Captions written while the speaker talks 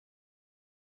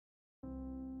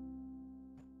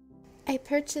I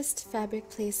purchased fabric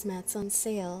placemats on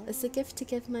sale as a gift to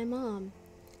give my mom,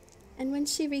 and when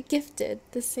she regifted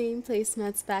the same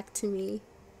placemats back to me,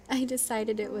 I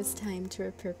decided it was time to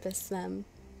repurpose them.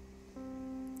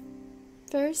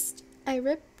 First, I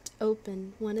ripped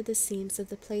open one of the seams of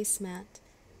the placemat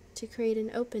to create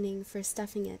an opening for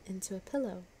stuffing it into a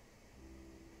pillow.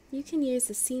 You can use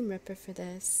a seam ripper for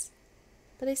this,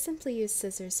 but I simply used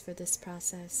scissors for this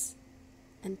process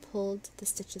and pulled the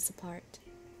stitches apart.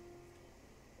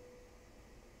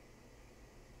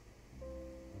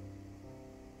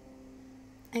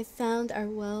 I found our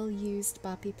well-used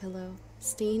Boppy Pillow,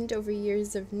 stained over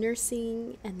years of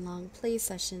nursing and long play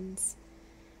sessions,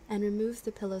 and removed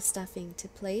the pillow stuffing to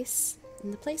place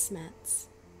in the placemats.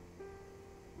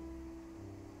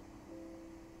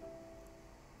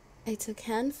 I took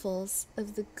handfuls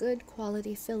of the good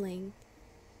quality filling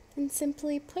and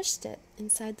simply pushed it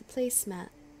inside the placemat,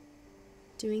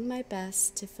 doing my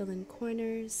best to fill in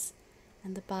corners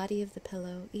and the body of the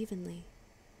pillow evenly.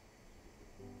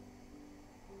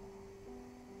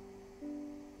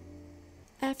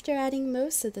 After adding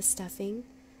most of the stuffing,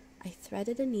 I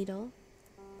threaded a needle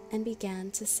and began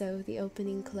to sew the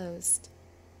opening closed.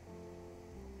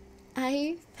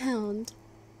 I found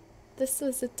this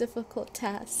was a difficult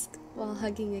task while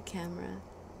hugging a camera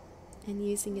and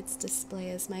using its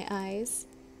display as my eyes.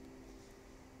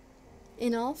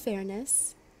 In all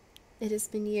fairness, it has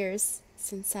been years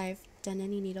since I've done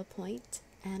any needlepoint,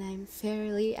 and I'm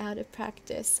fairly out of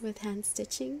practice with hand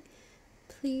stitching.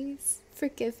 Please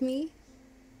forgive me.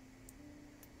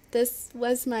 This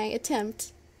was my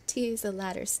attempt to use a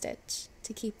ladder stitch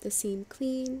to keep the seam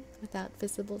clean without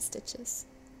visible stitches.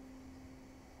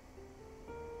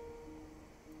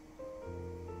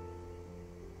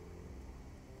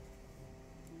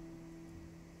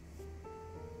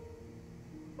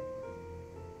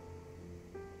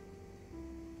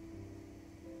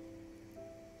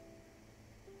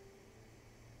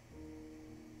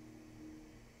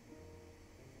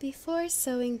 Before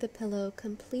sewing the pillow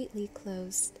completely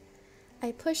closed,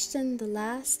 I pushed in the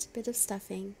last bit of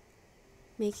stuffing,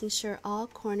 making sure all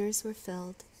corners were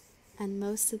filled and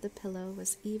most of the pillow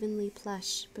was evenly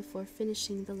plush before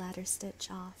finishing the ladder stitch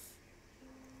off,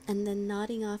 and then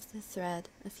knotting off the thread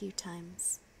a few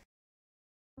times.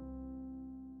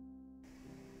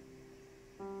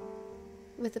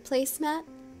 With a placemat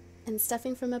and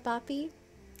stuffing from a Boppy,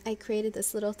 I created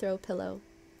this little throw pillow,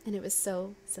 and it was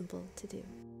so simple to do.